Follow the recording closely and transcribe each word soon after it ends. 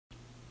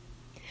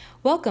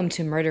Welcome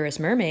to Murderous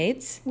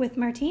Mermaids, with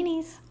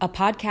martinis. a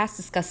podcast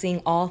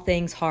discussing all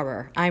things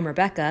horror. I'm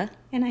Rebecca.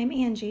 And I'm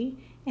Angie.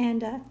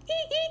 And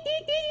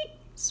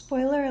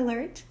spoiler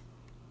alert.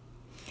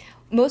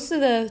 Most of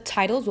the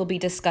titles we'll be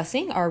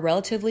discussing are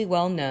relatively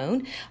well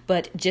known,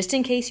 but just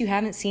in case you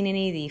haven't seen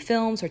any of the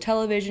films or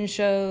television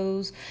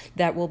shows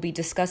that we'll be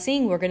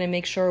discussing, we're going to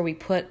make sure we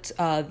put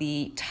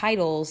the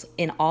titles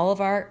in all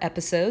of our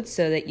episodes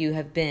so that you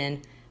have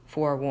been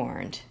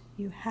forewarned.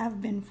 You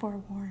have been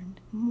forewarned.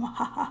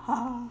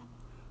 Mwahaha.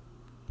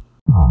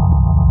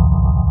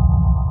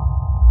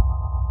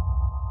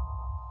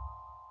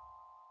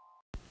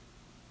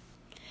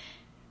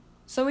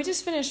 So we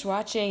just finished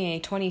watching a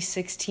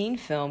 2016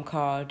 film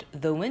called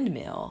The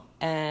Windmill,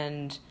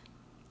 and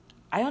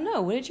I don't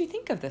know, what did you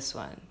think of this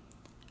one?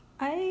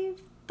 I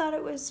thought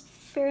it was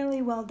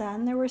fairly well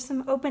done. There were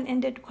some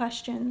open-ended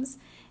questions,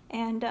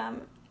 and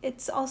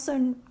it's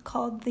also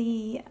called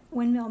the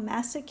Windmill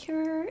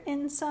Massacre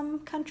in some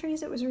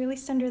countries. It was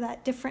released under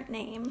that different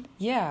name.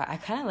 Yeah, I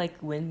kind of like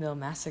Windmill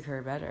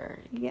Massacre better.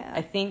 Yeah.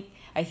 I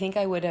think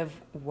I would have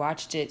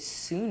watched it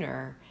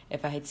sooner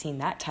if I had seen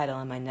that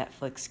title in my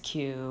Netflix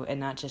queue and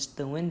not just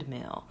The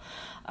Windmill.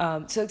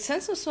 So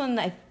since this one,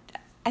 I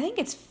think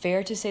it's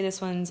fair to say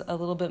this one's a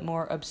little bit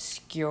more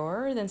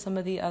obscure than some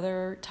of the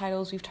other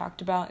titles we've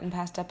talked about in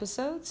past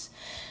episodes.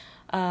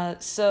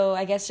 So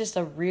I guess just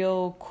a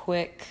real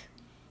quick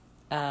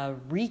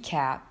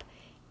recap.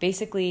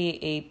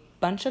 Basically, a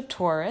bunch of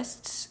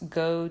tourists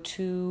go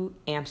to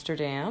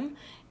Amsterdam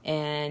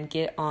and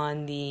get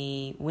on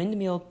the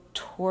Windmill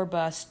tour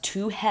bus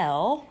to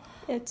hell.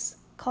 It's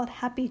called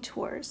Happy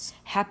Tours.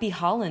 Happy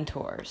Holland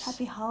Tours.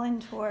 Happy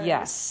Holland Tours.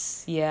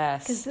 Yes.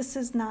 Because this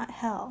is not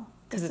hell.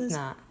 Because it's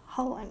not.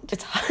 Holland.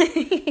 It's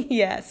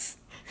yes.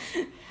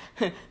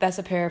 That's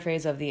a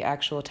paraphrase of the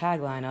actual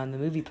tagline on the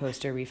movie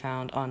poster we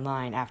found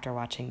online after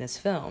watching this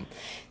film.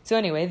 So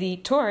anyway, the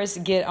tourists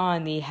get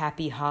on the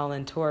Happy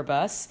Holland tour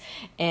bus,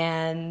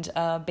 and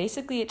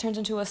basically it turns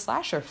into a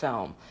slasher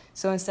film.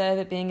 So instead of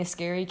it being a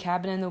scary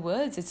cabin in the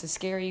woods, it's a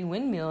scary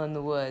windmill in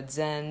the woods,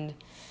 and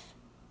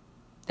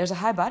there's a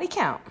high body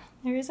count.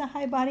 There is a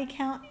high body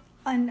count,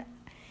 and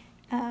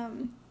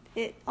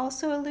it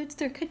also alludes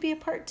there could be a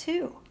part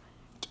 2.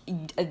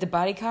 The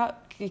body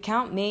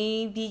count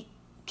may be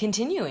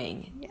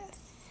continuing. Yes.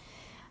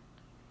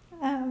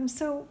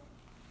 So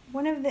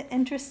one of the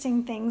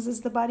interesting things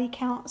is the body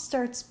count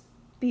starts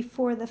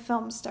before the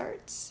film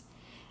starts.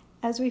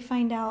 As we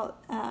find out,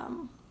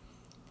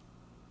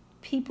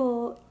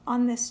 people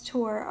on this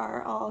tour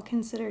are all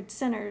considered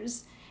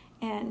sinners.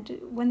 And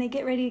when they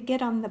get ready to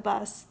get on the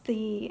bus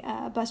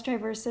bus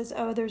driver says,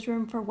 "Oh, there's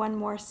room for one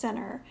more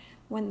sinner,"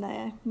 when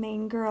the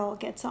main girl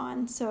gets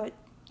on. So it,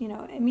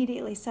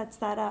 immediately sets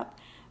that up.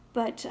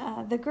 But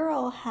the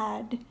girl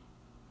had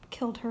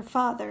killed her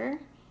father,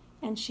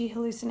 and she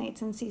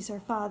hallucinates and sees her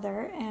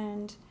father.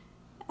 And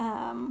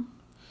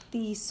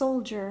the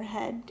soldier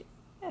had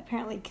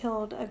apparently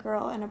killed a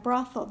girl in a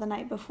brothel the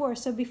night before.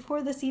 So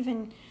before this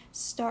even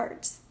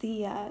starts,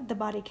 the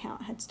body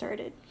count had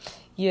started.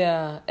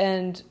 Yeah,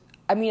 and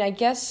I mean, I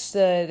guess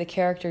the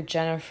character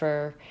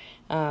Jennifer,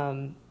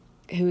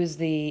 who is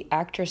the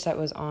actress that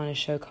was on a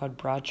show called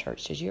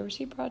Broadchurch. Did you ever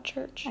see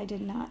Broadchurch? I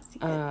did not see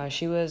it.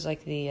 She was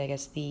like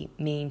the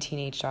main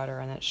teenage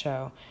daughter on that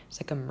show. It's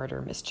like a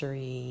murder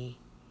mystery,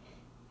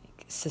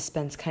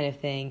 suspense kind of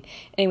thing.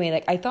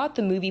 Anyway, I thought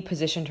the movie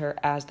positioned her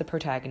as the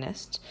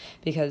protagonist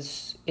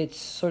because it's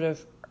sort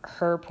of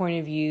her point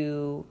of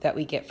view that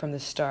we get from the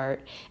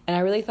start. And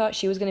I really thought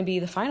she was going to be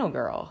the final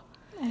girl.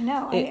 I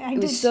know. It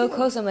was so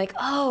close. I'm like,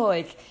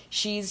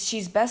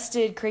 she's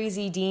bested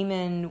crazy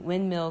demon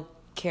windmill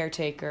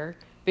caretaker,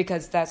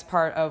 because that's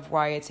part of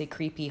why it's a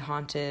creepy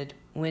haunted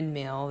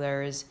windmill.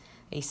 There's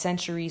a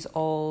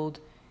centuries-old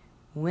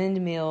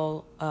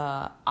windmill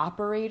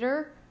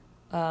operator.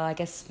 I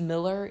guess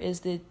Miller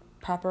is the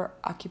proper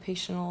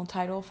occupational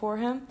title for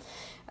him,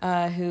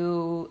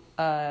 who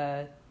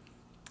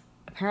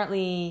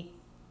apparently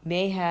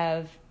may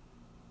have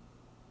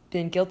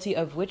been guilty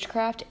of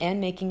witchcraft and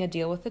making a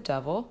deal with the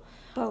devil.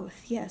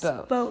 Both, yes.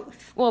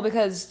 Both. Well,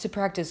 because to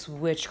practice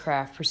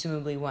witchcraft,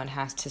 presumably one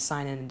has to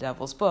sign in the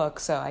devil's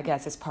book, so I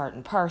guess it's part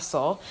and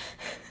parcel.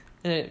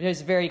 It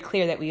was very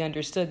clear that we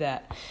understood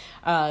that.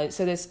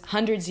 So this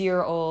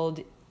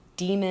 100-year-old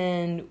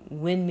demon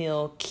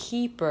windmill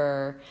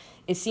keeper,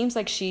 it seems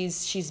like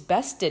she's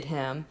bested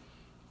him,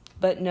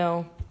 but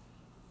no.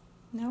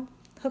 No,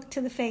 hook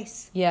to the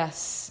face.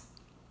 Yes.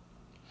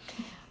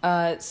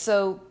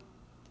 So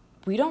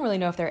we don't really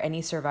know if there are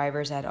any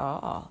survivors at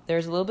all.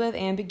 There's a little bit of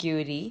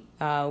ambiguity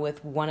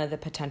with one of the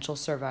potential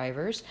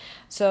survivors.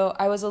 So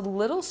I was a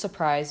little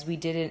surprised we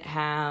didn't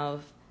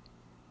have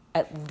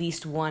at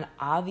least one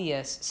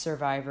obvious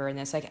survivor in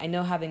this. I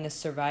know having a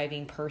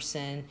surviving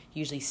person,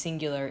 usually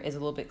singular, is a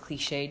little bit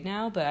cliched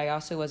now, but I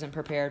also wasn't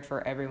prepared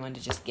for everyone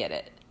to just get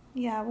it.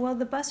 Yeah, well,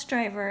 the bus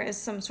driver is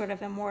some sort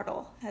of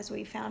immortal, as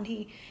we found.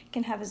 He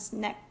can have his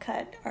neck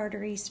cut,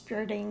 arteries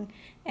spurting,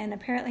 and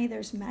apparently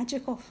there's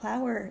magical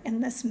flour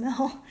in this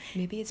mill.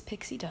 Maybe it's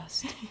pixie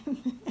dust.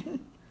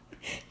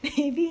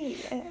 Maybe,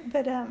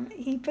 but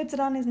he puts it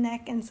on his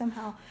neck, and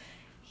somehow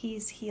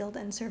he's healed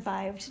and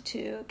survived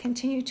to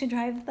continue to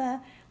drive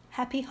the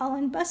Happy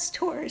Holland bus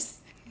tours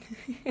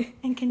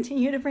and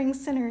continue to bring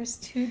sinners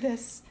to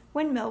this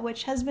windmill,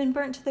 which has been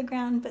burnt to the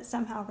ground but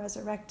somehow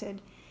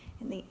resurrected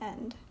in the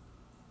end.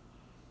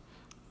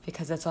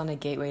 Because that's on a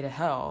gateway to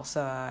hell,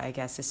 so I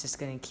guess it's just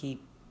going to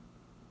keep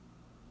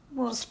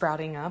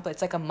sprouting up.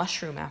 It's like a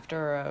mushroom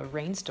after a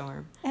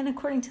rainstorm. And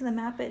according to the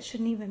map, it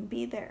shouldn't even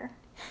be there.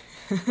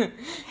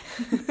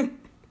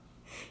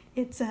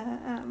 It's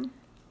a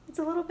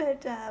little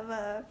bit of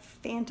a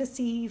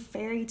fantasy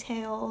fairy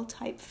tale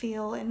type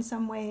feel in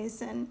some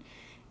ways, and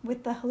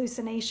with the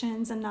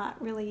hallucinations and not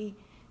really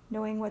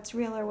knowing what's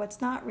real or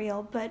what's not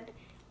real. But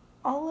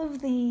all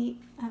of the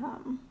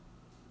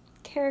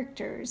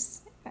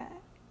characters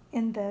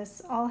in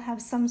this all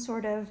have some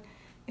sort of,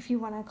 if you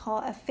want to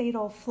call it, a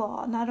fatal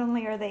flaw. Not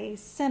only are they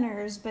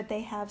sinners, but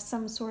they have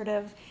some sort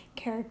of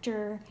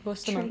character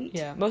trait.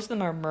 Most of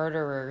them are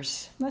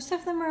murderers. Most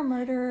of them are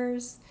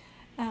murderers,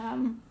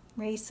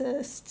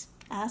 racist,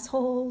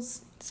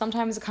 assholes.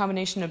 Sometimes a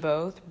combination of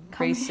both.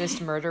 Racist,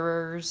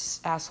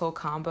 murderers, asshole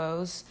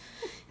combos.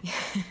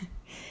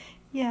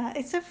 Yeah,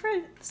 except for,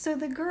 so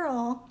the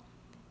girl,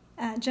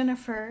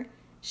 Jennifer,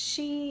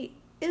 she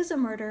is a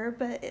murderer,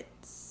 but it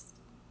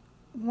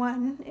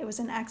was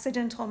an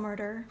accidental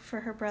murder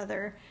for her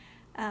brother,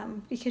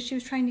 because she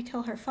was trying to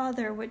kill her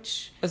father,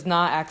 which was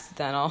not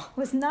accidental.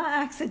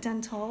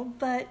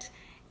 But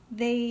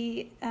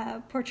they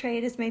portray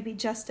it as maybe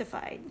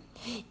justified.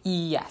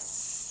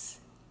 Yes.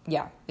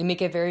 Yeah. They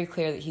make it very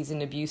clear that he's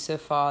an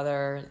abusive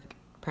father,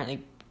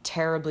 apparently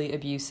terribly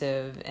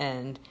abusive,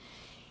 and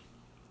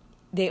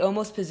they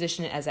almost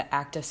position it as an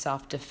act of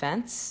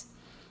self-defense,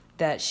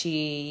 that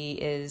she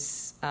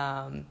is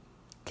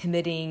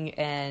committing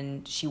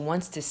and she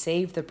wants to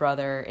save the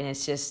brother, and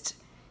it's just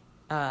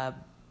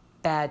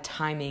bad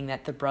timing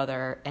that the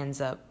brother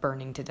ends up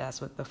burning to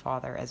death with the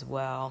father as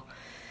well.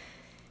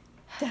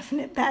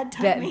 Definite bad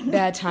timing.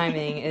 Bad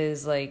timing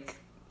is like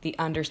the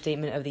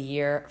understatement of the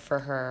year for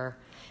her.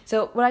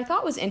 So what I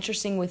thought was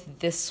interesting with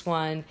this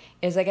one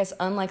is, I guess,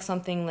 unlike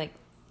something like,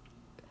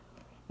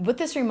 what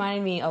this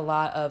reminded me a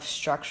lot of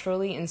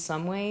structurally in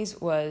some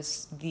ways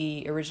was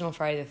the original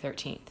Friday the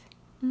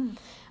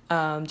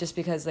 13th. Just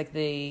because like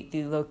the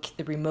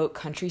remote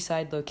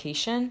countryside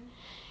location,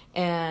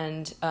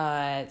 and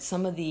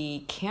some of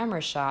the camera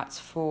shots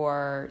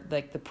for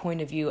like the point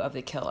of view of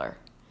the killer,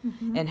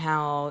 and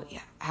how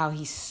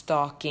he's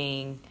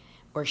stalking,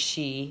 or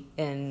she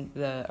in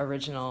the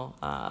original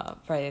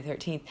Friday the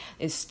 13th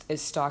is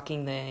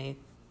stalking the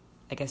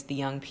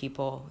young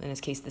people, in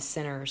this case the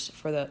sinners,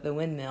 for the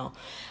windmill.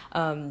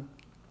 And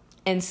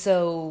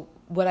so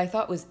what I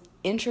thought was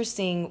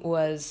interesting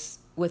was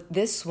with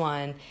this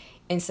one,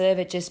 instead of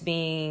it just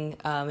being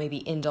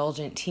maybe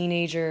indulgent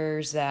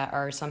teenagers that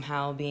are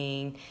somehow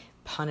being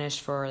punished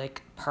for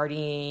like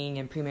partying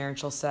and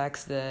premarital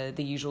sex, the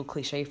usual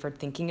cliche for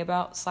thinking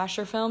about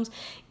slasher films,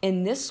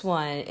 in this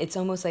one it's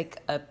almost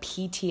like a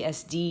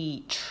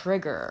PTSD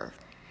trigger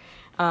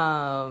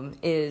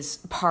is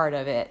part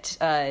of it,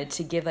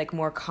 to give like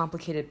more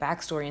complicated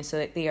backstory, and so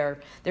that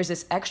there's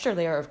this extra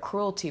layer of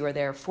cruelty where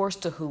they're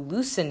forced to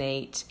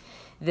hallucinate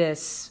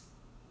this,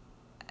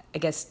 I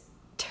guess,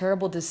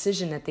 terrible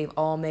decision that they've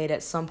all made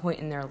at some point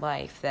in their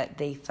life that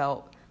they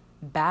felt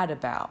bad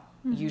about,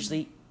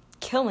 usually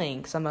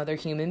killing some other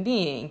human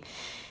being,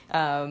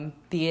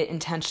 be it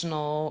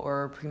intentional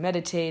or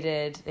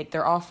premeditated. Like,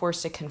 they're all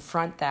forced to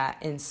confront that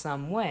in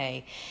some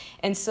way.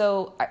 And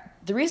so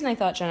the reason I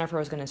thought Jennifer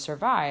was going to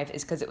survive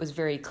is because it was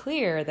very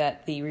clear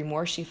that the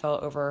remorse she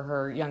felt over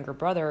her younger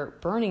brother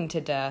burning to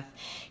death,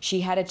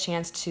 she had a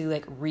chance to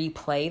like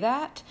replay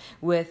that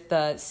with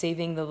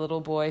saving the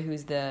little boy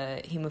who's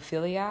the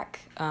hemophiliac,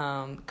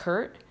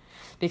 Kurt,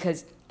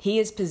 because he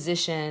is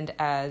positioned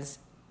as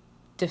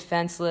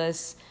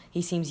defenseless.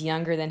 He seems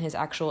younger than his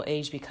actual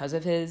age because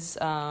of his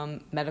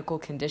medical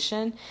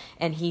condition,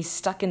 and he's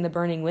stuck in the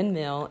burning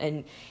windmill,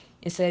 and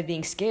instead of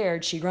being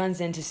scared, she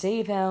runs in to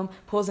save him,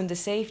 pulls him to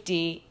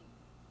safety,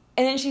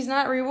 and then she's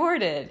not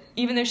rewarded,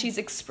 even though she's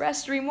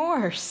expressed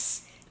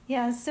remorse.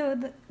 Yeah, so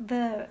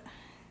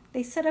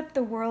they set up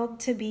the world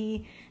to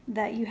be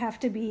that you have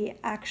to be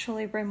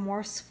actually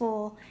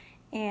remorseful,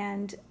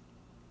 and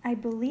I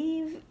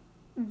believe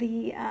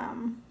the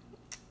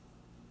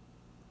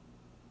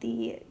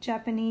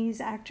Japanese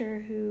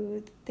actor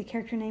who the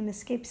character name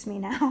escapes me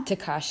now.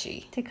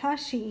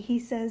 Takashi, he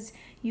says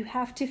you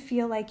have to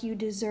feel like you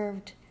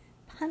deserved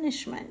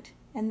punishment,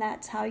 and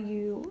that's how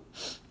you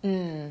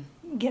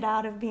get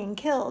out of being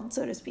killed,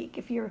 so to speak.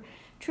 If you're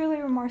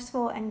truly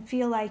remorseful and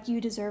feel like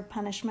you deserve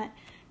punishment,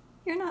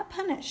 you're not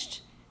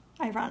punished,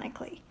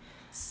 ironically.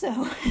 So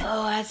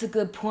oh, that's a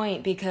good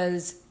point,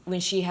 because when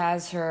she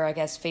has her, I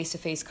guess,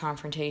 face-to-face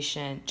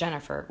confrontation,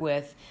 Jennifer,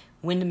 with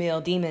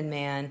Windmill Demon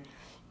Man,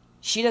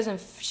 she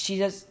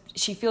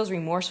feels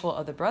remorseful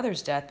of the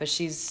brother's death, but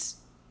she's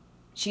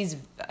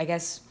I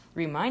guess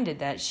reminded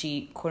that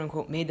she, quote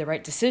unquote, made the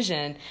right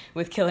decision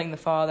with killing the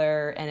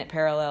father, and it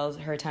parallels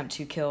her attempt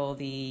to kill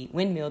the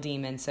windmill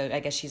demon. So I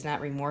guess she's not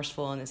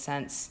remorseful in the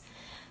sense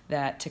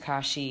that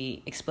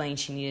Takashi explained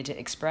she needed to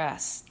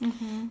express.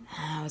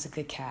 That was a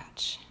good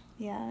catch.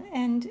 Yeah,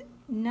 and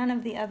none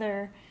of the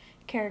other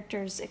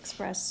characters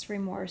express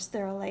remorse.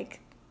 They're like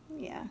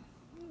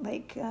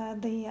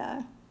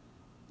the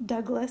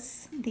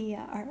Douglas,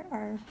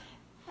 our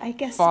I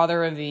guess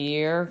Father of the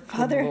Year.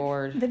 Father, good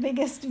Lord. The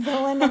biggest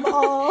villain of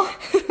all.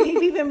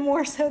 Maybe even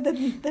more so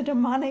than the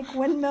demonic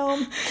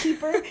windmill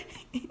keeper.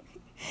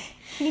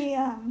 He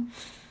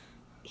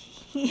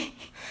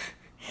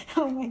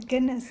oh my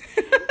goodness.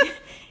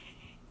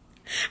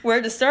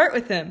 Where to start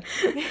with him?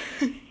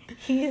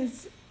 He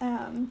is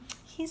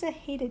he's a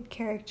hated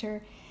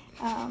character.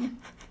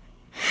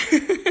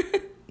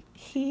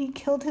 He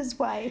killed his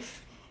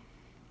wife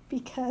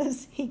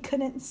because he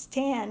couldn't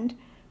stand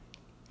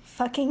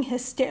fucking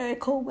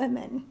hysterical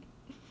women.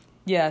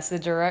 Yes, a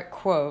direct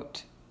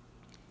quote,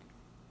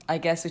 I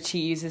guess, which he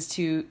uses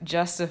to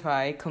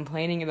justify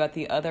complaining about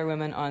the other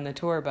women on the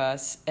tour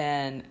bus,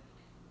 and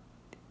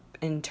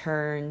in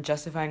turn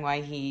justifying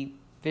why he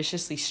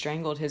viciously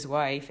strangled his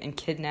wife and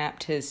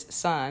kidnapped his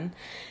son,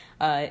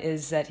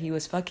 is that he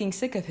was fucking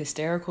sick of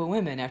hysterical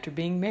women after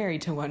being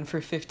married to one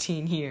for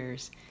 15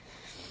 years.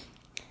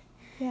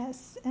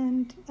 Yes,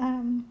 and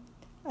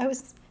I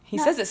was... He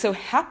says it so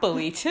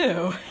happily,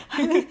 too.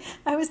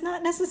 I was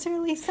not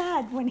necessarily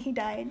sad when he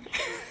died.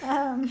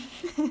 I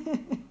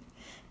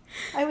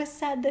was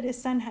sad that his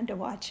son had to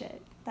watch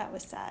it. That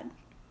was sad.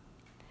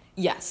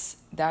 Yes,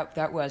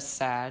 that was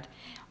sad.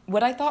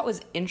 What I thought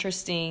was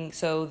interesting,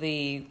 so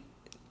the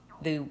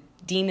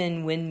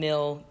demon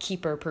windmill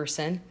keeper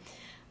person,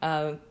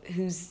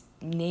 whose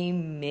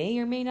name may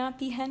or may not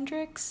be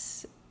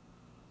Hendrix.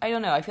 I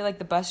don't know. I feel like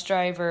the bus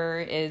driver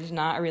is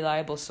not a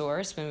reliable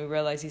source when we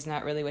realize he's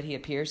not really what he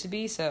appears to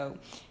be. So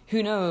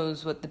who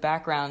knows what the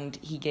background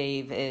he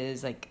gave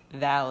is like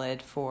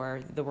valid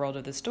for the world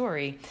of the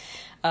story.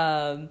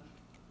 The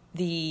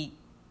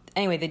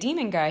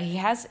demon guy,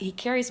 he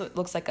carries what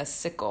looks like a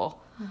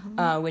sickle,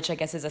 which I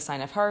guess is a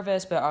sign of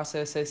harvest, but also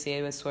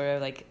associated with sort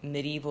of like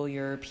medieval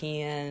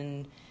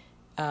European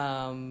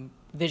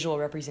visual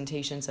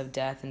representations of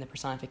death and the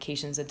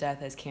personifications of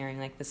death as carrying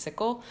like the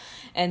sickle.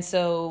 And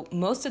so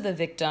most of the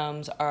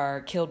victims are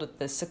killed with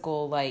the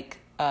sickle-like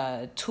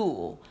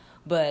tool,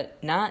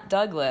 but not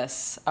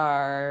Douglas,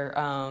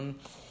 are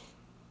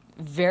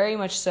very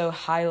much so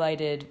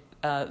highlighted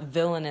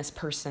villainous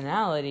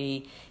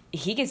personality.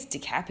 He gets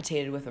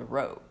decapitated with a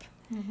rope.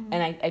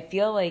 And I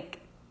feel like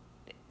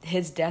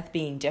his death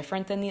being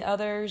different than the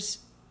others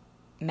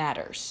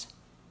matters.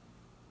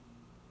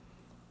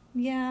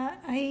 Yeah,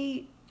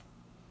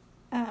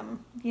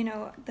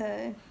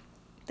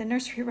 the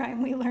nursery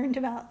rhyme we learned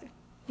about,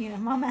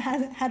 Mama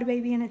had a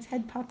baby and its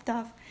head popped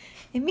off,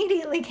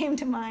 immediately came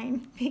to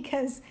mind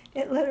because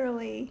it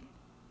literally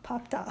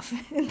popped off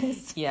in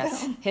this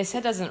film. His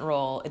head doesn't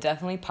roll. It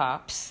definitely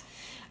pops.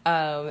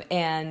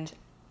 And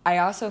I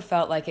also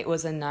felt like it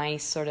was a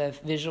nice sort of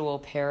visual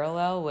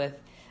parallel with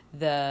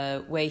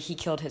the way he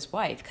killed his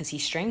wife, because he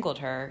strangled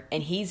her,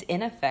 and he's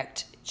in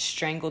effect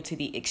strangled to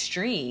the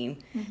extreme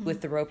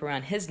with the rope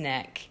around his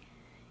neck,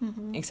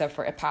 except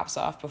for it pops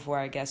off before,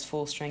 I guess,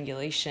 full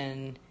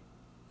strangulation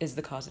is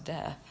the cause of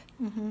death.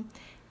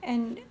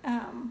 And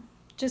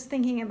just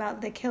thinking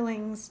about the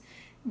killings,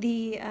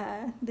 the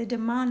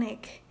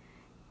demonic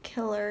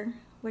killer,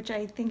 which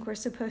I think we're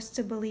supposed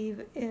to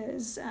believe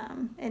is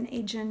an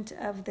agent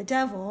of the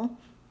devil,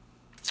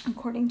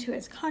 according to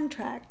his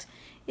contract,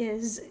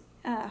 is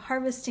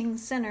harvesting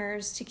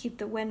sinners to keep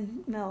the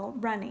windmill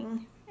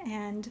running.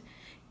 And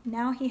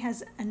now he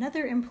has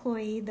another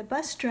employee, the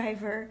bus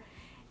driver,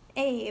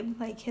 Abe,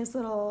 like his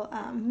little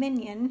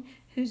minion,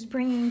 who's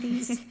bringing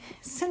these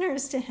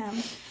sinners to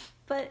him.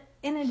 But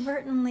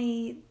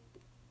inadvertently,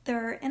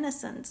 there are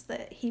innocents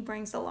that he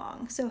brings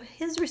along. So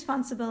his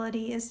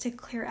responsibility is to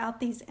clear out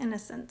these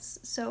innocents.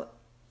 So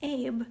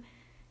Abe,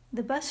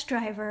 the bus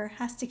driver,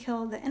 has to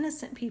kill the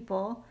innocent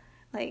people,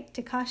 like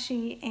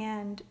Takashi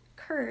and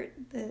Kurt,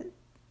 the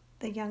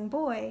young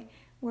boy,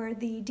 where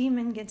the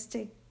demon gets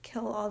to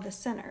kill all the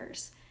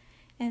sinners.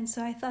 And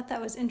so I thought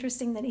that was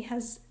interesting that he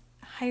has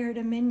hired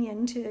a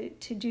minion to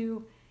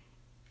do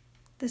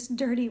this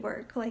dirty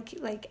work.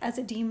 Like as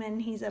a demon,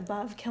 he's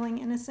above killing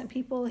innocent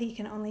people. He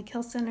can only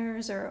kill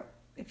sinners, or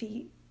if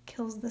he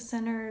kills the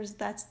sinners,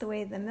 that's the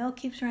way the mill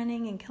keeps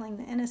running, and killing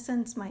the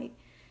innocents might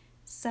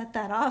set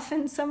that off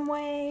in some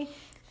way.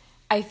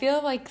 I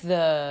feel like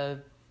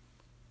the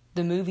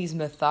movie's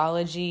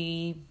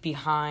mythology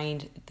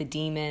behind the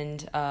demon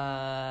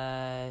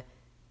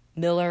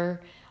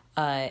Miller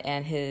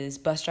and his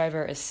bus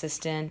driver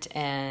assistant,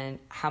 and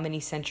how many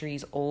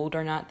centuries old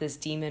or not this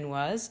demon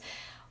was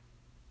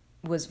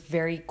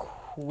very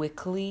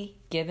quickly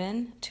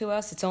given to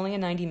us. It's only a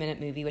 90-minute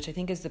movie, which I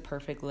think is the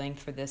perfect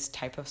length for this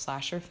type of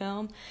slasher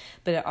film,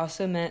 but it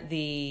also meant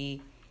the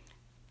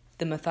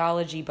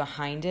mythology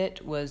behind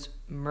it was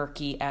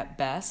murky at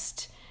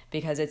best,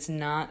 because it's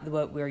not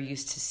what we're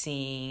used to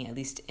seeing, at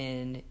least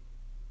in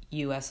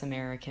U.S.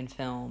 American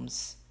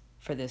films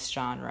for this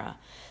genre.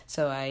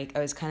 So I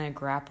was kind of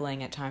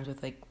grappling at times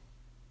with like,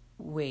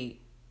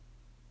 wait,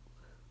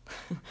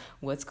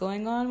 what's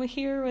going on with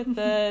here with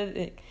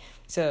the...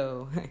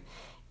 So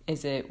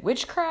is it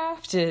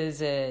witchcraft?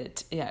 Is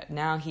it... Yeah,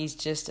 now he's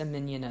just a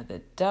minion of the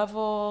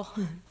devil.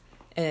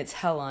 And it's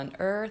hell on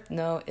earth.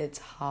 No, it's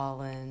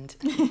Holland.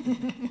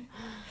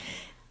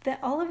 That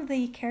all of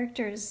the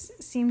characters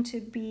seem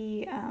to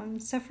be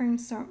suffering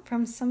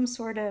from some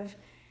sort of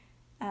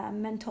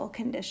mental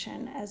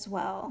condition as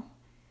well.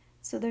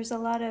 So there's a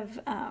lot of,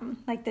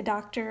 like the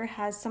doctor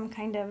has some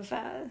kind of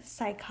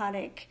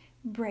psychotic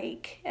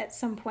break at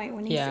some point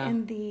when he's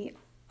in the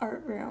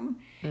art room,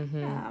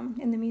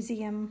 in the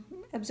museum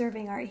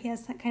observing art. He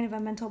has that kind of a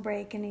mental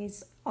break, and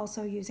he's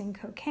also using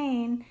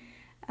cocaine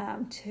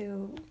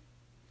to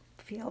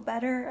feel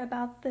better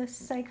about this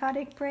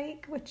psychotic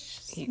break,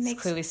 which he's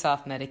clearly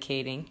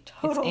self-medicating.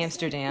 It's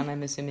Amsterdam.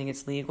 I'm assuming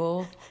it's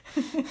legal.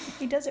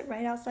 He does it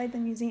right outside the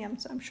museum,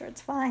 so I'm sure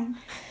it's fine.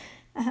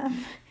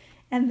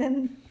 And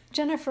then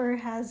Jennifer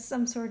has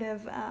some sort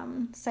of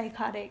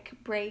psychotic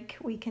break.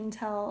 We can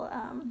tell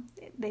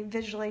they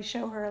visually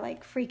show her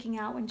like freaking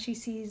out when she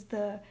sees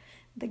the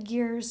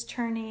gears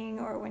turning,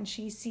 or when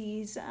she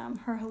sees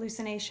her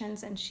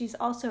hallucinations, and she's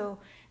also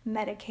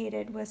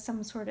medicated with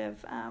some sort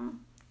of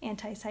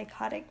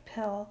antipsychotic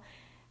pill.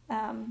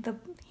 The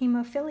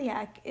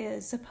hemophiliac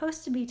is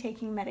supposed to be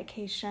taking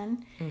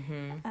medication,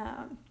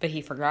 but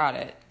he forgot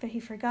it.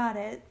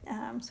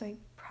 So he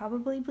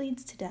probably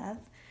bleeds to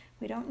death.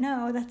 We don't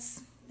know.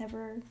 That's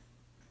never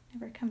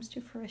comes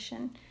to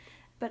fruition.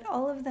 But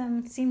all of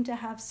them seem to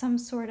have some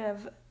sort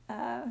of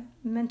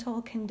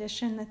mental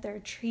condition that they're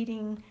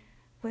treating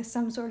with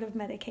some sort of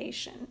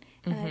medication.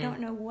 And I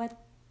don't know what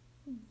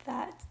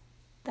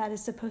that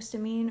is supposed to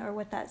mean, or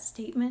what that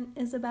statement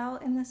is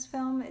about in this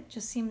film. It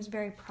just seems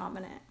very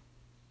prominent.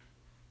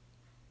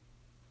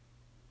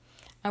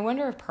 I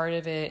wonder if part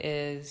of it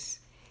is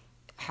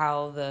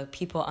how the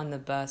people on the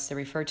bus are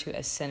referred to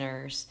as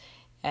sinners.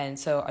 And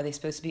so are they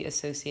supposed to be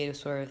associated with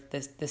sort of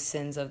the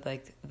sins of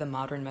like the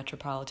modern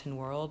metropolitan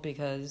world?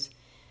 Because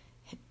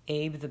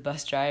Abe, the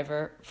bus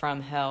driver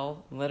from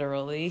hell,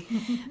 literally,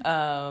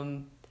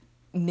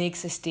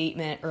 makes a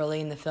statement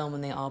early in the film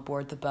when they all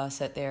board the bus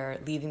that they're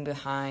leaving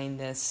behind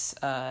this...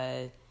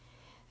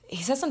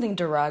 he says something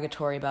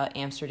derogatory about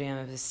Amsterdam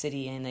as a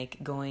city, and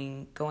like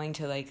going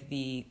to like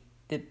the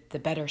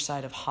better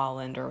side of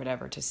Holland or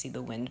whatever to see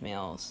the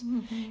windmills,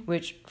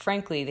 which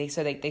frankly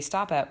they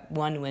stop at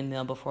one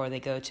windmill before they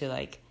go to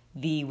like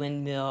the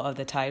windmill of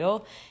the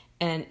title,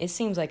 and it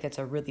seems like it's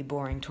a really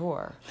boring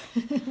tour.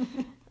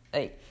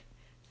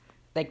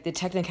 like the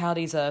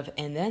technicalities of,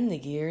 and then the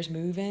gears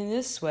move in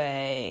this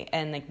way,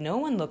 and like no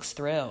one looks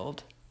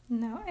thrilled.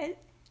 No,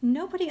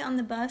 nobody on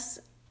the bus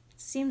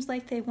seems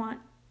like they want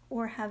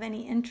or have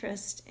any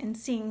interest in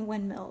seeing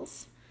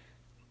windmills.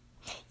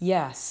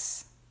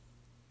 Yes.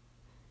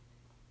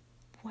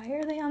 Why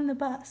are they on the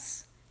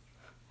bus?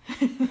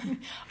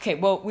 Okay,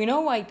 well, we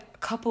know why a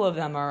couple of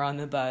them are on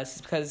the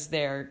bus, because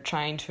they're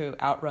trying to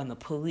outrun the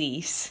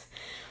police.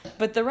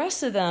 But the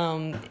rest of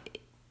them,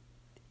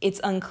 it's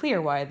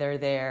unclear why they're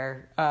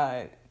there.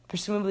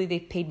 Presumably they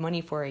paid money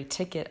for a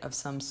ticket of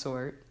some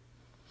sort.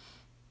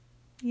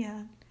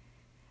 Yeah.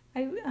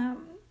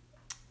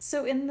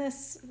 So in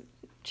this,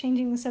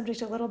 changing the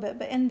subject a little bit,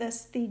 but in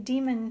this, the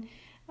demon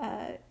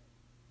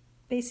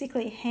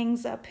basically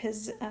hangs up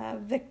his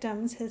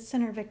victims, his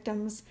sinner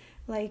victims,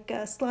 like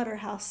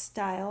slaughterhouse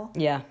style.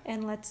 Yeah.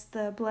 And lets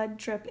the blood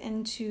drip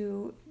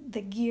into the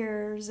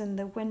gears and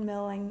the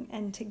windmill,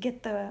 and to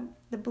get the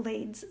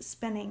blades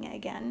spinning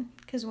again.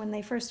 Because when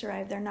they first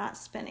arrive, they're not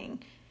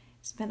spinning.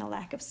 It's been a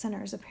lack of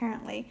sinners,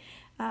 apparently.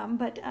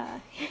 But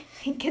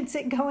he gets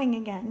it going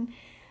again.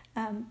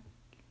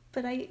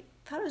 But I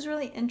thought it was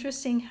really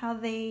interesting how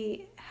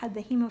they had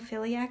the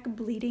hemophiliac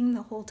bleeding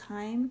the whole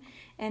time,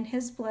 and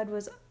his blood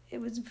was...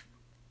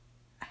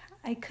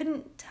 I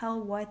couldn't tell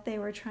what they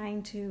were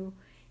trying to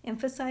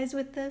emphasize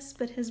with this,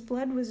 but his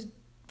blood was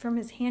from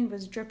his hand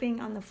was dripping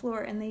on the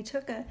floor, and they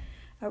took a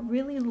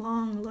really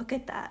long look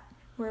at that,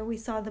 where we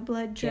saw the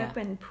blood drip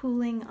and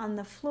pooling on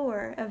the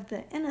floor of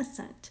the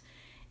innocent.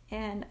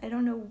 And I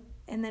don't know,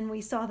 and then we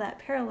saw that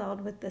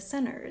paralleled with the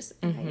sinners.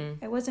 And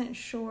I wasn't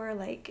sure,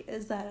 like,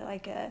 is that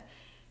like a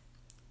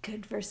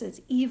good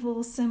versus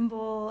evil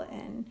symbol?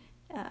 And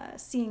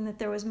seeing that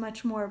there was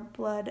much more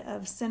blood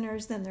of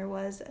sinners than there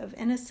was of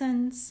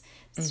innocents,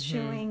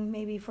 showing,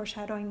 maybe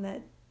foreshadowing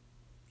that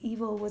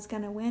evil was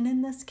going to win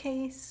in this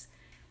case.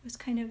 I was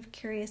kind of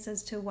curious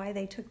as to why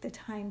they took the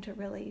time to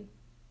really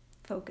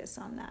focus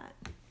on that.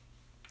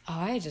 Oh,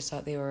 I just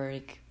thought they were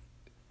like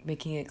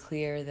making it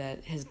clear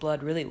that his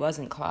blood really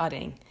wasn't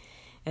clotting,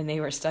 and they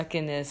were stuck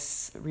in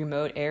this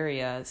remote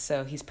area,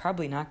 so he's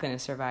probably not going to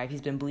survive.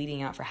 He's been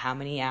bleeding out for how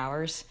many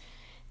hours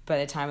by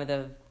the time of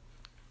the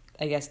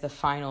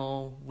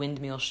final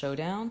windmill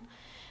showdown.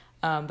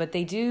 But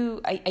I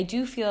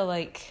do feel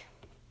like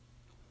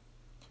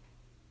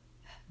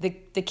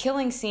the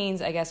killing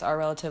scenes, I guess, are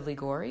relatively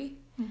gory.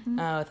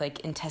 With like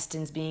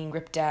intestines being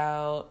ripped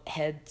out,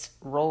 heads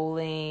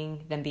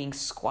rolling, them being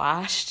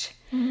squashed.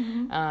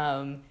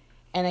 And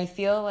I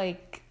feel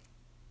like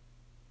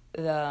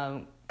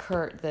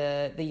Kurt,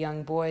 the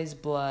young boy's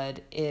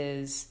blood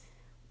is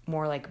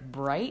more like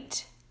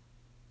bright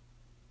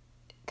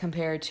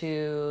compared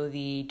to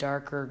the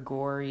darker,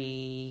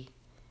 gory,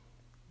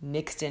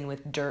 mixed in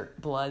with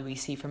dirt blood we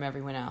see from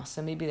everyone else.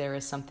 So maybe there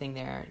is something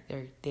there.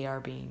 They are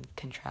being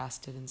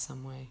contrasted in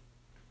some way.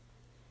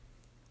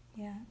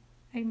 Yeah.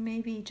 I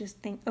maybe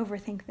just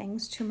overthink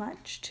things too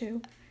much,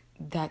 too.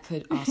 That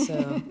could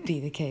also be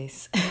the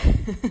case.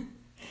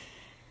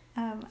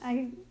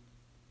 I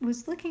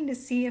was looking to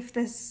see if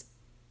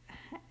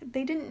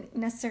they didn't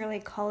necessarily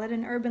call it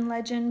an urban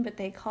legend, but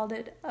they called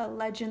it a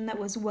legend that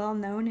was well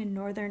known in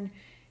Northern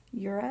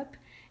Europe.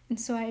 And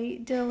so I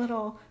did a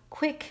little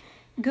quick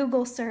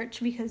Google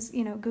search because,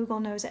 Google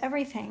knows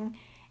everything.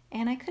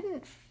 And I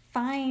couldn't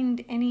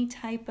find any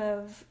type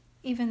of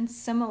even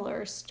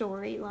similar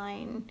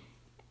storyline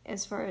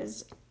as far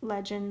as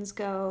legends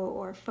go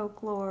or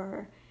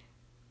folklore.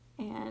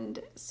 And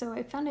so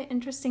I found it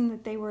interesting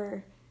that they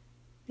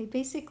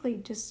basically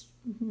just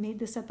made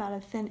this up out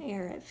of thin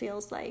air, it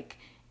feels like,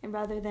 and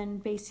rather than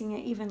basing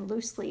it even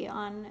loosely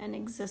on an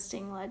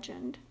existing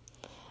legend.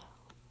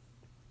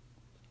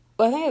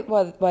 Well, I think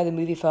why the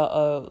movie felt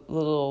a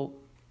little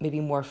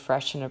maybe more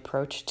fresh in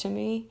approach to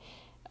me,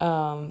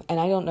 and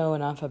I don't know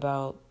enough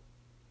about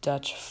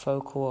Dutch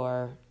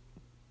folklore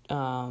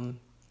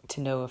to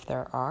know if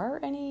there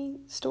are any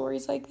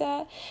stories like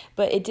that,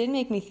 but it did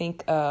make me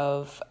think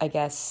of, I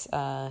guess,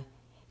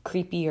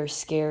 creepy or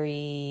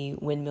scary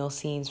windmill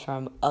scenes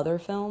from other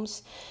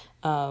films,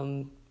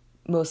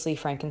 mostly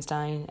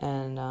Frankenstein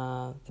and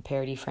the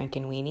parody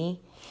Frankenweenie,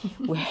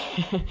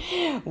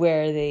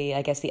 where the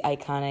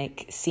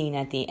iconic scene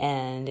at the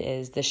end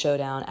is the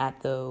showdown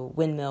at the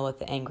windmill with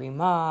the angry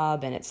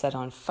mob, and it's set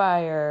on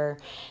fire,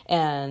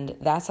 and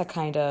that's a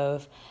kind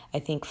of, I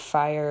think,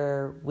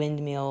 fire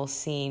windmill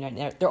scene.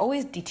 They're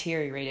always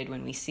deteriorated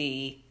when we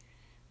see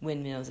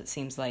windmills, it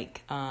seems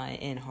like,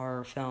 in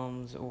horror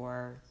films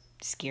or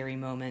scary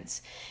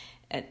moments.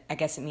 I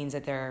guess it means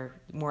that they're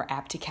more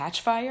apt to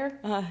catch fire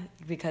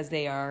because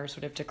they are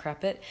sort of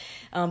decrepit.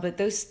 But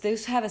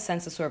those have a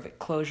sense of sort of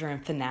closure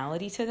and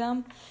finality to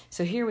them.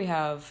 So here we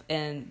have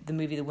in the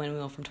movie The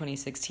Windmill from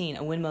 2016,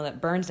 a windmill that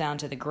burns down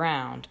to the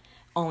ground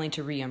only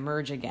to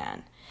reemerge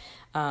again.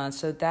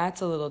 So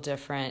that's a little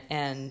different.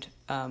 And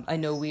I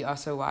know we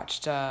also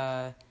watched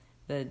the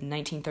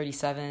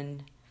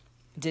 1937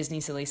 Disney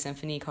Silly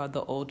Symphony called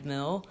The Old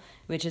Mill,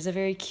 which is a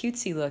very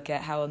cutesy look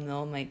at how a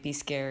mill might be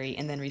scary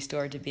and then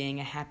restored to being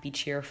a happy,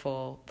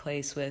 cheerful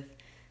place with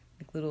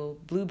like little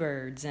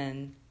bluebirds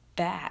and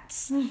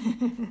bats.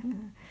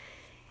 And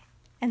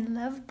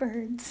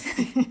lovebirds.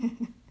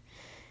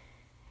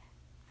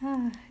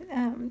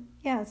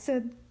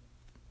 So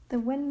the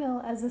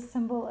windmill as a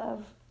symbol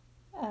of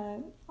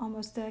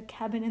almost a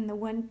cabin in the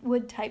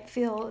wood type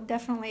feel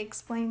definitely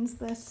explains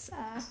this,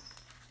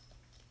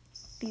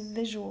 the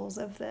visuals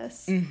of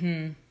this.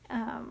 Mm-hmm.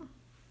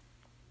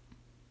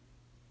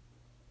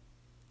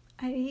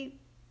 I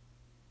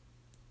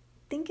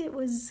think it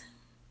was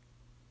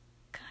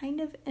kind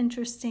of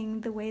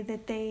interesting the way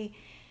that they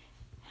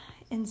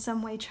in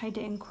some way tried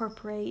to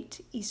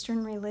incorporate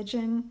Eastern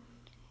religion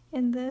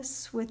in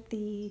this with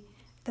the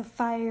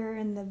fire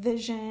and the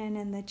vision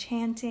and the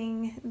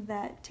chanting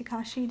that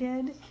Takashi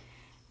did.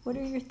 What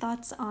are your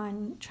thoughts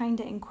on trying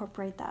to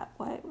incorporate that?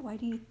 Why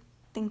do you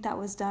think that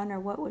was done, or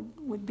what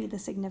would be the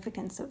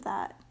significance of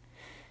that?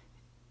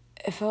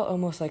 It felt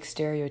almost like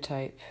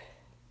stereotype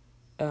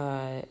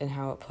in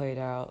how it played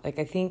out. Like,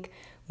 I think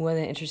one of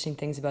the interesting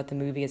things about the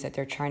movie is that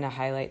they're trying to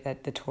highlight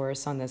that the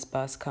tourists on this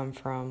bus come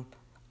from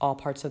all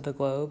parts of the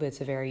globe.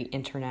 It's a very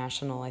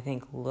international, I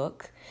think,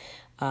 look.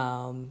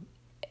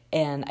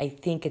 And I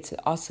think it's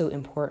also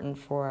important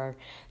for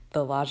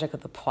the logic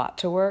of the plot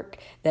to work,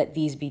 that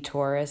these be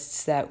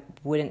tourists that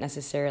wouldn't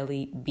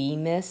necessarily be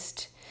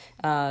missed.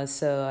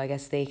 So I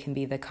guess they can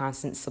be the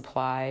constant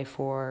supply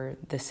for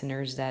the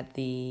sinners that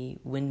the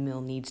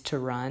windmill needs to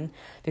run,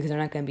 because they're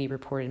not going to be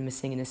reported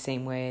missing in the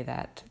same way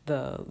that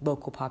the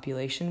local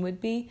population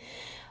would be.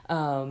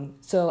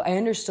 So I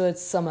understood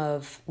some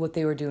of what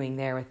they were doing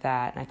there with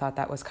that, and I thought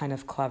that was kind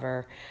of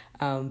clever.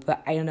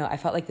 But I don't know, I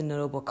felt like the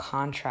notable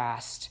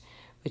contrast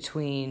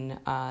between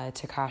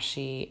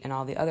Takashi and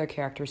all the other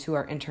characters who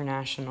are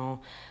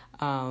international,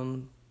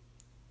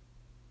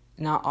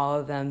 not all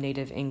of them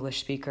native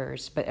English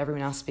speakers, but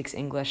everyone else speaks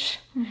English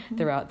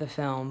throughout the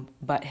film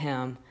but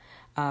him.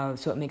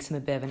 So it makes him a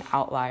bit of an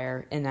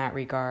outlier in that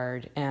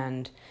regard.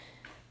 And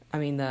I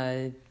mean,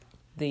 the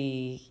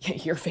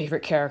your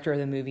favorite character of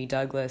the movie,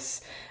 Douglas,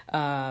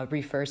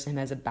 refers to him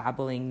as a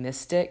babbling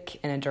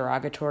mystic in a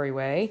derogatory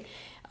way.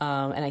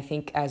 And I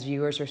think as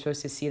viewers we're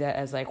supposed to see that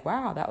as like,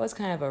 wow, that was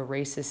kind of a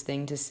racist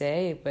thing to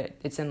say, but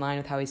it's in line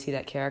with how we see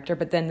that character.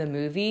 But then the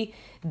movie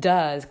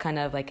does kind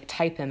of like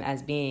type him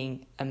as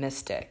being a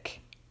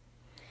mystic.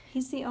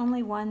 He's the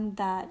only one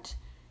that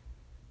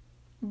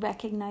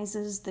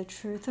recognizes the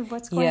truth of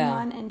what's going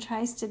on and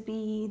tries to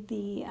be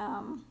the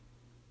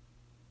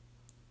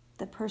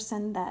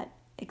person that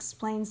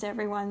explains to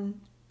everyone,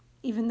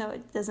 even though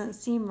it doesn't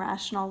seem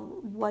rational,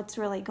 what's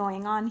really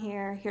going on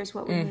here. Here's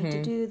what we need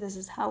to do. This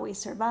is how we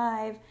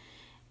survive.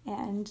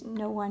 And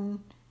no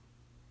one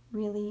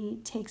really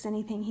takes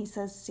anything he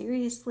says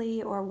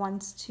seriously or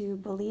wants to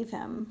believe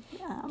him.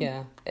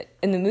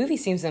 And the movie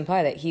seems to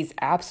imply that he's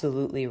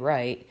absolutely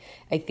right.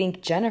 I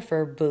think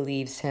Jennifer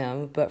believes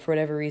him, but for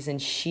whatever reason,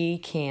 she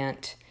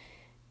can't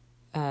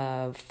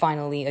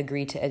finally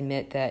agree to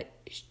admit that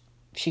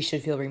she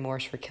should feel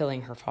remorse for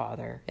killing her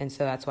father. And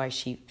so that's why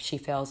she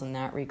fails in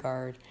that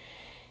regard.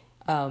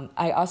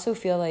 I also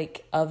feel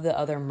like of the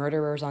other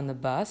murderers on the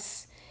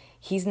bus,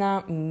 he's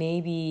not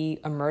maybe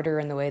a murderer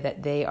in the way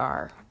that they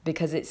are,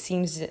 because it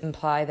seems to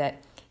imply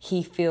that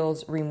he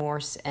feels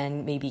remorse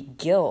and maybe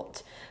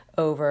guilt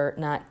over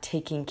not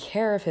taking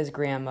care of his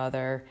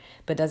grandmother,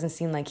 but doesn't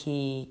seem like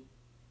he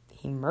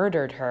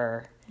murdered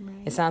her. Right.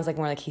 It sounds like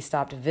more like he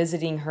stopped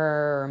visiting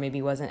her or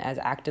maybe wasn't as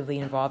actively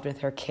involved with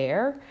her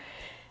care.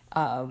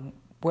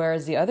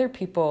 Whereas the other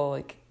people,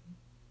 like,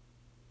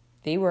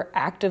 they were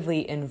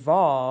actively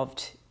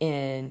involved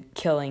in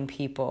killing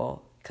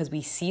people, because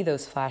we see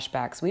those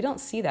flashbacks. We don't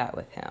see that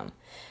with him.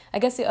 I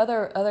guess the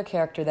other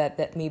character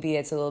that maybe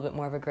it's a little bit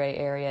more of a gray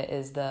area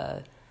is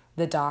the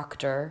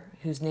doctor,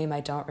 whose name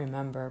I don't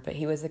remember, but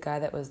he was the guy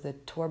that was the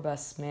tour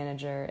bus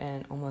manager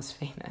and Almost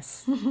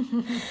Famous.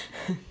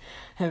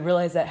 I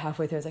realized that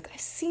halfway through. I was like, I've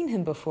seen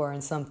him before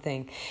in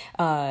something.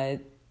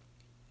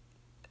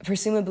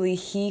 Presumably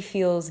he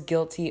feels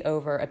guilty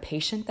over a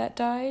patient that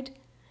died,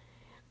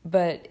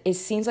 but it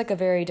seems like a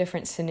very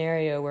different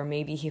scenario where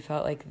maybe he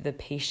felt like the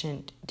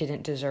patient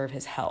didn't deserve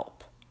his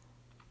help.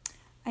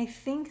 I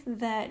think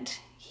that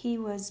he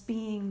was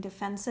being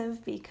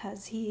defensive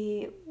because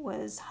he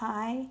was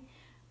high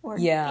or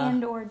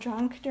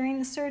drunk during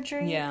the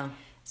surgery. Yeah.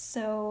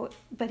 So,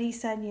 but he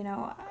said,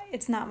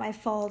 it's not my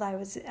fault. I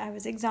was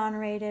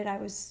exonerated. I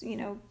was,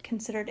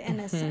 considered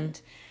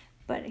innocent.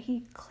 But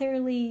he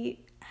clearly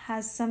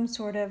has some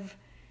sort of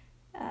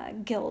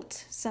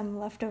guilt, some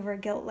leftover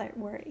guilt,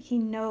 where he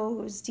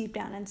knows deep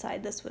down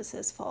inside this was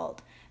his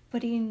fault,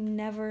 but he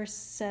never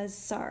says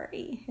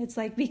sorry. It's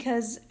like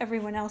because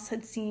everyone else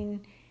had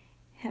seen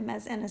him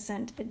as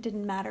innocent, it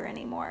didn't matter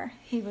anymore.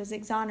 He was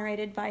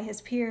exonerated by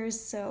his peers,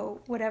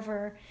 so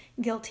whatever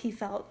guilt he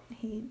felt,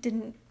 he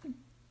didn't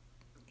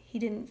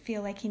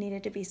feel like he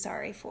needed to be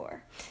sorry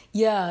for.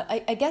 Yeah,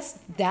 I guess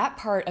that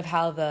part of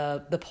how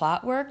the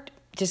plot worked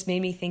just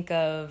made me think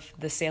of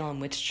the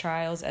Salem witch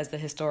trials as the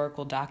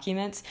historical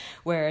documents,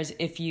 whereas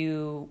if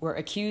you were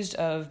accused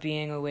of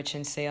being a witch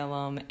in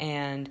Salem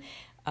and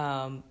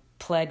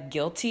pled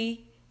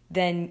guilty,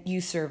 then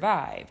you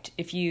survived.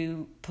 If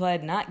you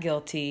pled not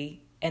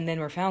guilty and then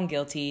were found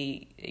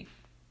guilty,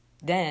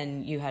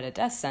 then you had a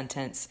death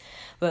sentence.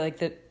 But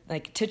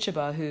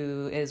Tituba,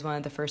 who is one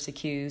of the first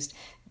accused,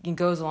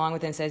 goes along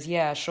with it and says,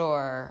 "Yeah,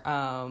 sure.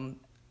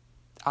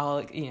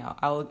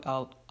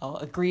 I'll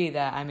agree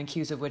that I'm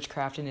accused of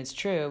witchcraft and it's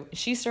true."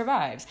 She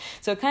survives.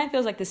 So it kind of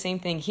feels like the same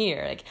thing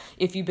here. Like,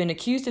 if you've been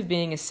accused of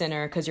being a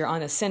sinner because you're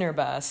on a sinner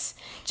bus,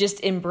 just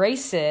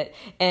embrace it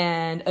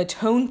and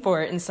atone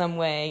for it in some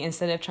way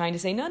instead of trying to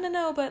say,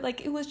 no, but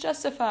it was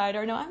justified,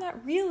 or no, I'm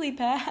not really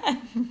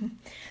bad.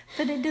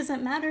 But it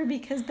doesn't matter,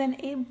 because then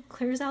Abe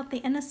clears out the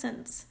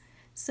innocence.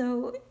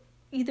 So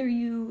either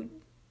you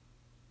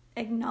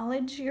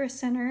acknowledge you're a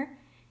sinner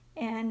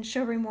and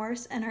show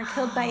remorse and are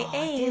killed by Abe.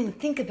 I didn't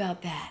think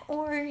about that.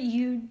 Or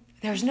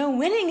there's no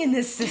winning in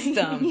this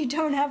system. You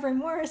don't have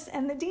remorse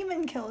and the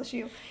demon kills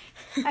you.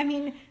 I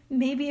mean,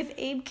 maybe if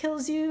Abe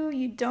kills you,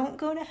 you don't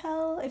go to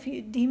hell. If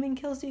the demon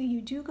kills you, you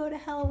do go to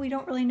hell. We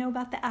don't really know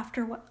about the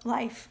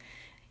afterlife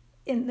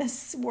in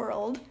this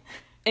world.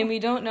 And we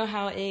don't know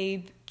how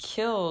Abe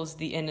kills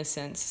the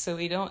innocents, so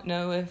we don't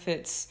know if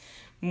it's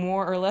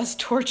more or less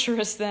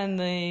torturous than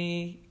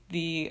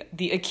the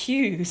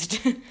accused.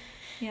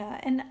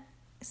 Yeah, and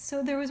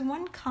so there was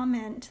one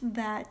comment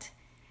that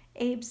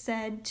Abe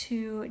said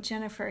to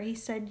Jennifer. He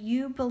said,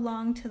 "You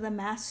belong to the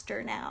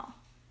master now."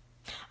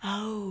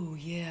 Oh,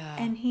 yeah.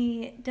 And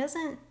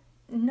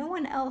no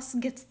one else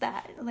gets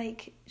that.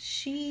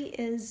 She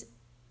is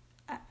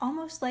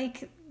almost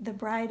like the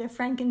bride of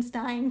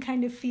Frankenstein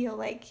kind of feel,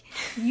 like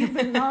you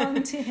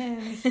belong to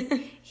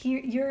him.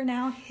 You're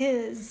now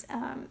his.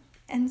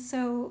 And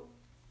so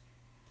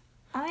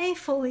I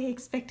fully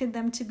expected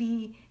them to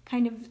be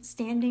kind of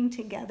standing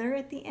together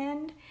at the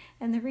end.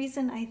 And the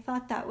reason I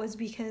thought that was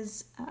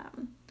because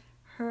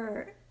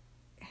her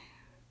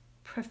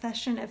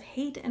profession of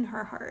hate in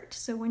her heart.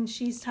 So when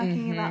she's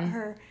talking about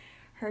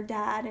her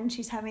dad and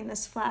she's having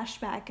this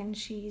flashback and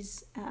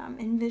she's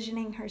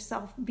envisioning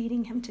herself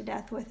beating him to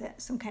death with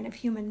some kind of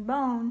human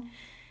bone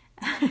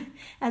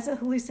as a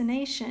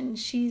hallucination,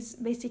 she's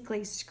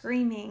basically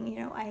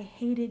screaming, I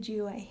hated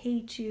you, I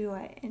hate you.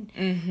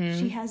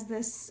 She has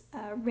this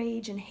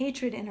rage and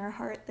hatred in her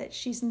heart that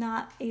she's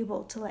not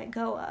able to let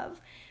go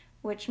of,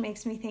 which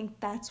makes me think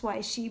that's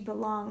why she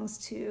belongs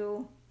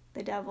to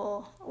the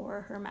devil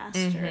or her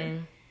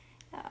master.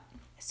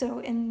 So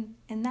in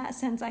that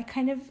sense, I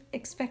kind of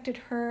expected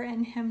her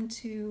and him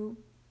to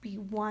be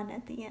one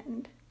at the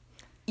end.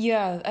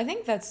 Yeah, I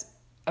think that's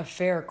a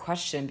fair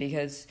question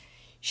because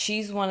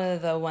she's one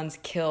of the ones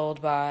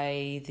killed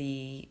by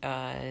the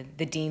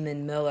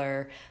demon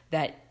Miller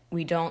that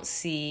we don't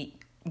see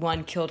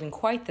one killed in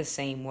quite the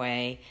same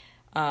way,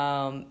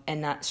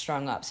 and not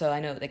strung up. So I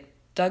know like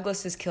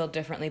Douglas is killed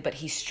differently, but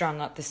he's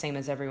strung up the same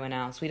as everyone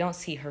else. We don't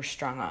see her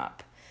strung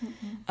up.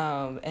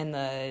 And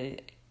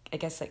I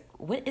guess like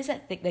what is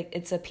that thing? Like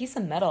it's a piece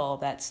of metal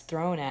that's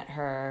thrown at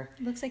her.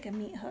 It looks like a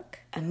meat hook.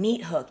 A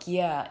meat hook,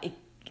 yeah. It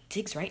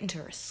digs right into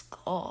her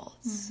skull.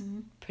 It's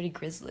pretty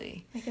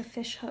grisly. Like a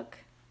fish hook.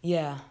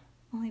 Yeah.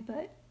 Only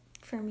but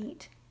for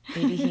meat.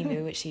 Maybe he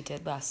knew what she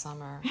did last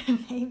summer.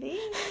 Maybe.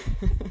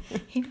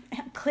 He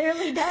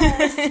clearly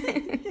does.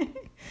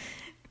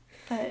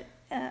 But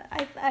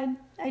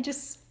I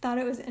just thought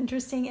it was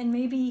interesting, and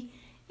maybe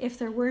if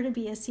there were to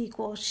be a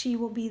sequel, she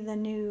will be the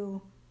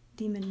new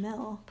Demon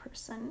Mill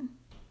person.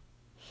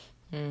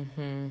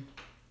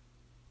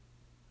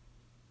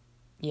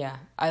 Yeah,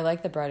 I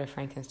like the Bride of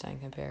Frankenstein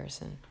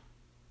comparison.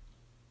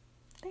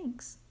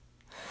 Thanks.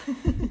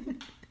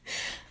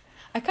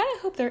 I kind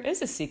of hope there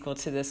is a sequel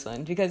to this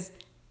one because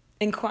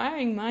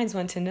inquiring minds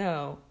want to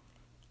know,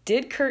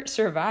 did Kurt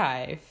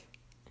survive?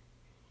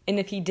 And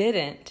if he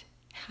didn't,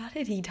 how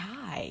did he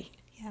die?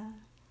 Yeah.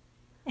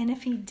 And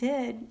if he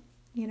did,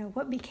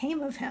 what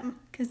became of him?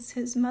 Because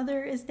his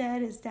mother is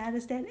dead, his dad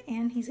is dead,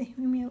 and he's a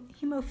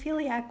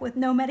hemophiliac with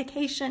no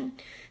medication.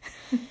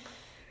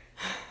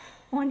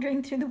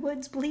 Wandering through the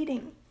woods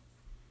bleeding.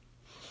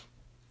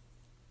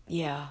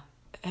 Yeah,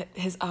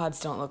 his odds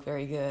don't look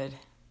very good.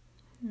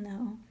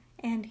 No,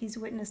 and he's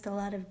witnessed a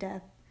lot of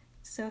death.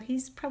 So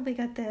he's probably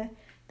got the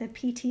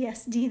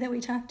PTSD that we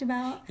talked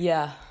about.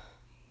 Yeah.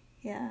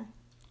 Yeah.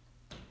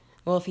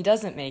 Well, if he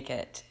doesn't make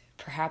it,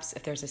 perhaps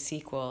if there's a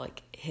sequel,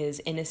 like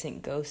his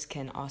innocent ghost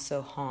can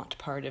also haunt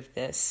part of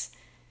this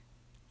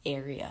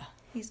area.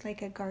 He's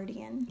like a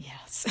guardian.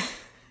 Yes.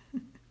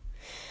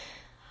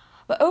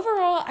 But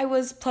overall, I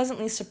was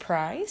pleasantly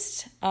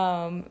surprised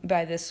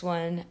by this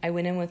one. I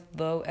went in with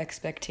low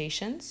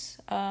expectations,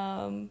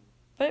 but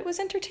it was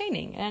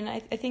entertaining, and I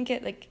think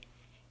it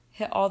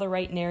hit all the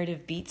right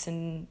narrative beats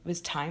and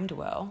was timed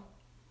well.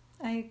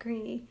 I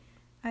agree.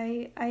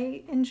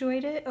 I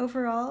enjoyed it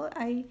overall.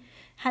 I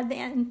had the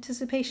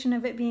anticipation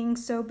of it being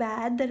so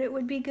bad that it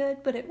would be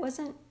good, but it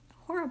wasn't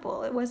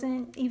horrible. It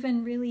wasn't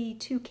even really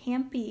too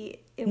campy.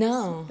 It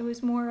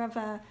was more of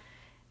a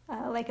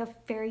like a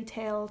fairy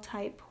tale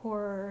type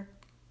horror.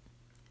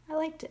 I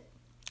liked it.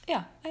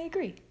 Yeah, I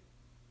agree.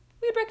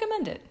 We'd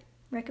recommend it.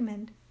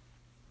 Recommend.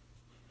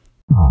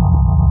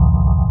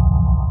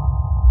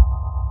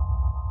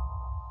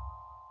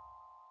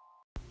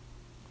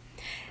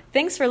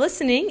 Thanks for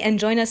listening, and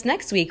join us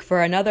next week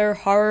for another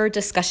horror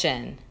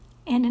discussion.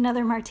 And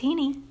another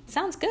martini.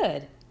 Sounds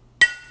good.